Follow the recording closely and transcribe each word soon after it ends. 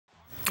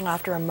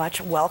After a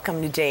much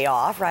welcomed day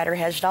off, Ryder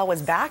Hesjedal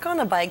was back on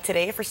the bike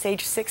today for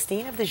stage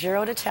 16 of the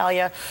Giro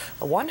d'Italia,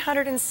 a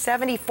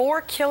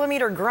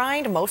 174-kilometer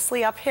grind,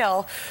 mostly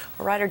uphill.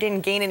 Ryder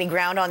didn't gain any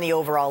ground on the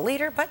overall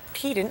leader, but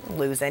he didn't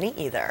lose any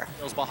either.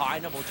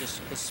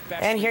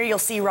 And here you'll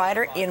see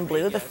Ryder in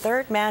blue, the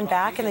third man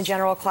back in the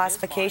general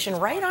classification.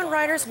 Right on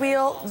Ryder's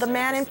wheel, the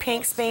man in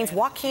pink, Spain's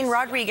Joaquin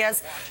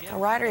Rodriguez. Now,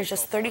 Ryder is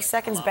just 30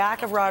 seconds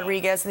back of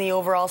Rodriguez in the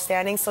overall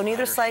standings, so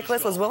neither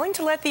cyclist was willing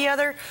to let the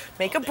other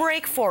make a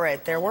break for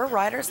it. There were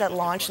riders that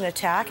launched an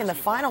attack in the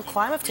final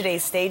climb of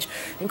today's stage,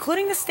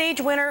 including the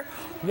stage winner,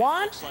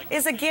 Juan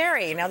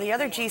Izagirre. Now, the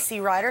other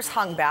GC riders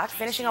hung back,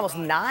 finishing almost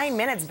 9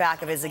 minutes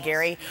back of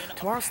Izagirre.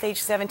 Tomorrow,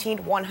 stage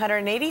 17,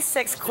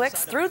 186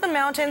 clicks through the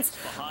mountains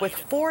with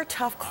 4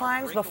 tough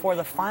climbs before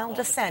the final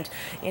descent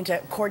into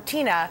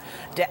Cortina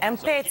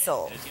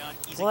d'Ampezzo.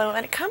 Well,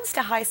 when it comes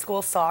to high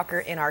school soccer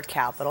in our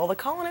capital, the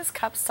Colonist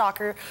Cup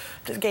soccer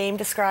game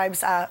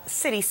describes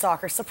city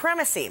soccer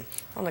supremacy.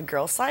 On the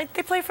girls' side,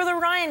 they play for the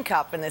Ryan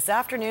Cup, and this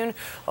afternoon,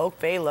 Oak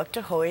Bay looked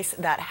to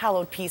hoist that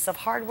hallowed piece of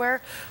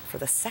hardware for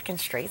the second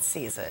straight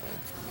season.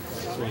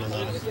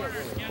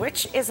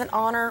 Which is an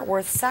honor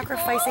worth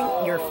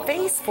sacrificing your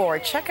face for.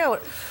 Check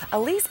out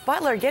Elise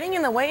Butler getting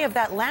in the way of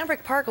that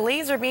Lambrick Park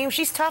laser beam.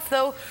 She's tough,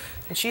 though,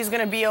 and she's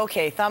going to be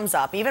okay. Thumbs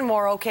up. Even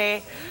more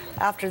okay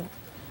after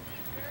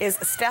is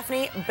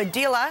Stephanie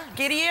Badilla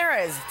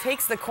Gutierrez.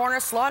 Takes the corner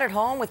slot at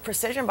home with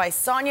precision by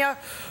Sonia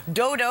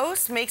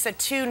Dodos. Makes it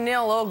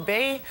 2-0 Oak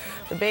Bay.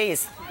 The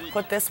Bays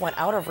put this one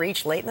out of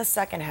reach late in the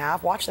second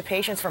half. Watch the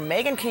patience from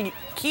Megan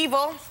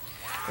Keeble.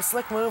 The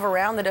slick move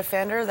around the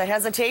defender, the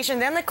hesitation,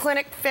 then the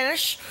clinic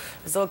finish.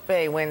 As Oak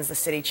Bay wins the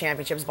city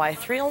championships by a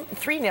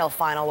 3-0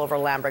 final over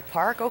Lambrick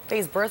Park. Oak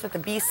Bay's berth at the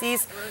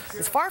BCs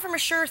is far from a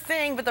sure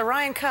thing, but the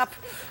Ryan Cup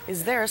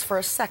is theirs for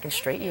a second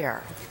straight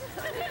year.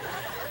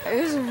 It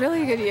was a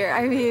really good year.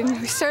 I mean,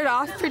 we started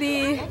off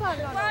pretty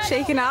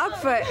shaken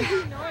up, but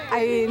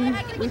I mean,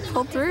 we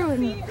pulled through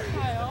and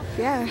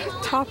yeah,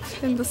 top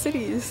in the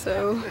cities,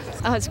 so.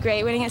 Oh, it's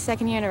great winning it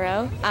second year in a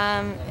row.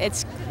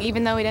 It's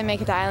even though we didn't make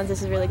it to Islands,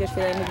 this is a really good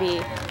feeling to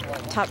be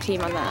top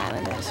team on the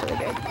island. It's really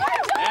good.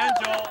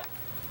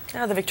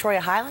 Now, the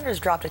Victoria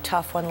Highlanders dropped a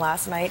tough one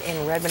last night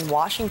in Redmond,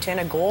 Washington.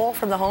 A goal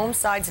from the home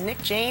side's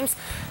Nick James.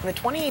 In the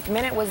 28th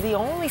minute was the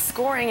only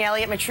scoring.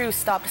 Elliot Matrew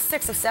stopped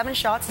 6 of 7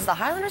 shots as the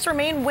Highlanders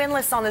remain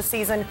winless on the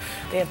season.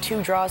 They have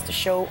 2 draws to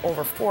show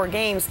over 4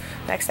 games.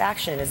 Next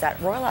action is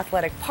at Royal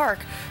Athletic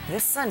Park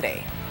this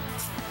Sunday.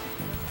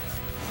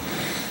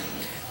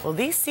 Well,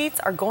 these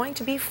seats are going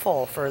to be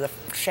full for the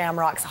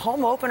Shamrocks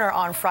home opener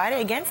on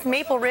Friday against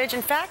Maple Ridge.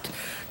 In fact,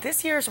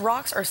 this year's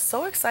Rocks are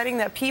so exciting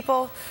that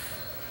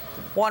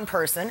one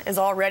person is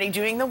already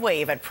doing the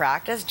wave at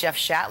practice. Jeff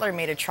Shatler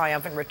made a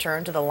triumphant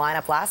return to the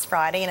lineup last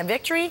Friday in a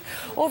victory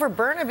over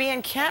Burnaby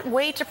and can't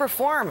wait to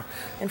perform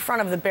in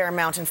front of the Bear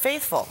Mountain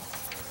faithful.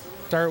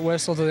 Start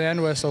whistle to the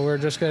end whistle. We're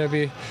just going to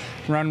be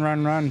run,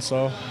 run, run.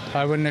 So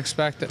I wouldn't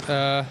expect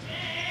anybody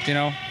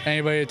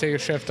to take a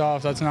shift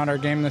off. That's not our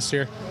game this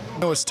year. I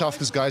know it's tough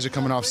because guys are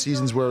coming off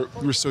seasons where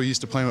we're so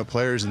used to playing with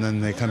players, and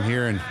then they come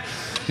here and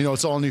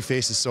it's all new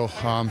faces. So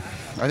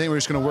I think we're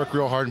just going to work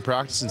real hard in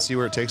practice and see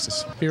where it takes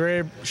us. Be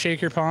ready to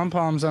shake your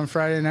pom-poms on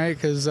Friday night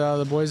because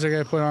the boys are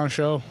going to put on a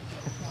show.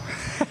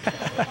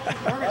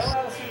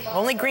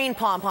 Only green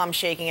pom-pom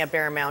shaking at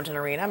Bear Mountain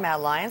Arena. Matt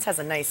Lyons has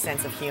a nice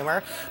sense of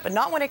humor, but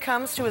not when it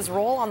comes to his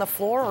role on the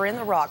floor or in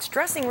the Rocks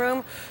dressing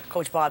room.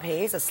 Coach Bob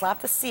Hayes has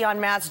slapped the C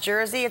on Matt's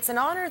jersey. It's an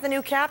honor the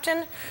new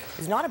captain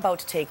is not about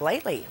to take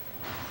lightly.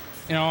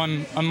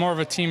 I'm more of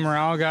a team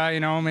morale guy,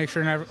 make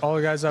sure all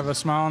the guys have a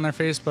smile on their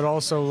face, but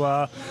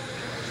also,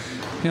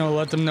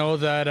 let them know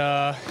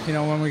that,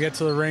 when we get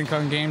to the rink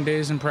on game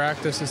days and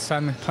practice, it's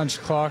time to punch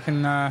the clock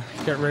and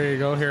get ready to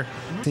go here.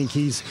 I think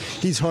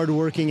he's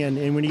hardworking,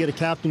 and when you get a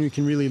captain who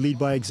can really lead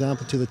by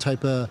example to the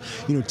type of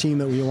team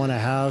that we want to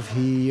have,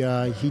 he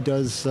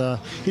does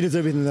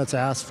everything that's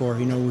asked for.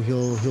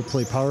 He'll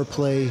play power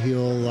play,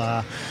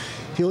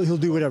 He'll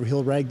do whatever.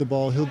 He'll rag the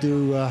ball. He'll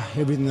do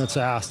everything that's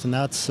asked, and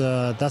that's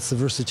the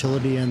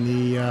versatility and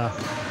the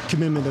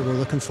commitment that we're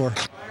looking for.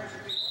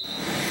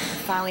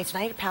 Finally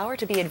tonight, Power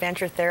to Be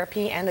Adventure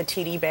Therapy and the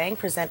TD Bank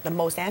present the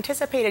most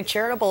anticipated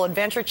charitable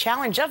adventure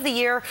challenge of the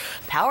year.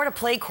 Power to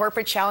Play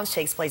Corporate Challenge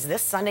takes place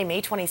this Sunday,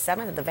 May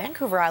 27th at the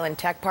Vancouver Island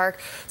Tech Park.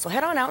 So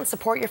head on out and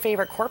support your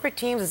favorite corporate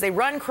teams as they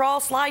run,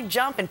 crawl, slide,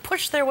 jump, and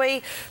push their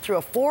way through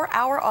a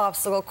 4-hour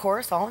obstacle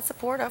course, all in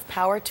support of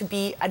Power to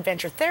Be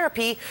Adventure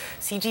Therapy.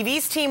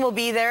 CTV's team will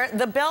be there,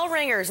 the Bell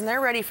Ringers, and they're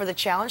ready for the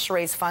challenge to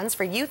raise funds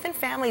for youth and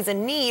families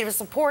in need of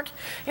support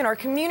in our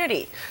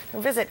community.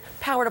 Now visit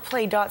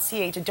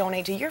powertoplay.ca to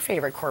donate to your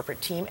favorite corporate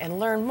team and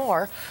learn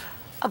more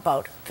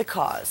about the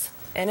cause.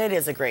 And it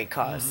is a great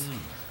cause.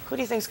 Who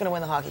do you think is going to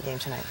win the hockey game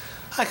tonight?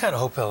 I kind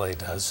of hope LA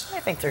does. I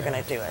think they're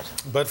going to do it.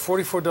 But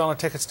 $44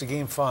 tickets to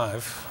Game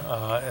 5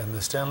 and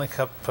the Stanley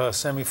Cup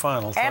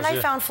semifinals. And I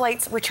found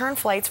return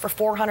flights for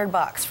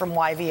 $400 from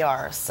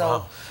YVR. So,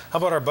 wow. How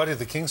about our buddy,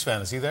 the Kings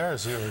fan? Is he there?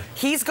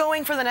 He's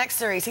going for the next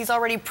series. He's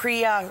already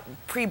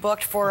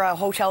pre-booked for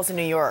hotels in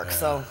New York. Yeah.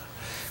 So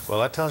Well,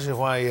 that tells you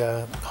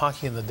why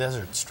hockey in the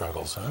desert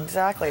struggles, huh?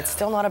 Exactly. It's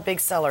still not a big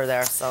seller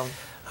there, so.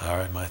 All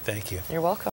right, Mike, thank you. You're welcome.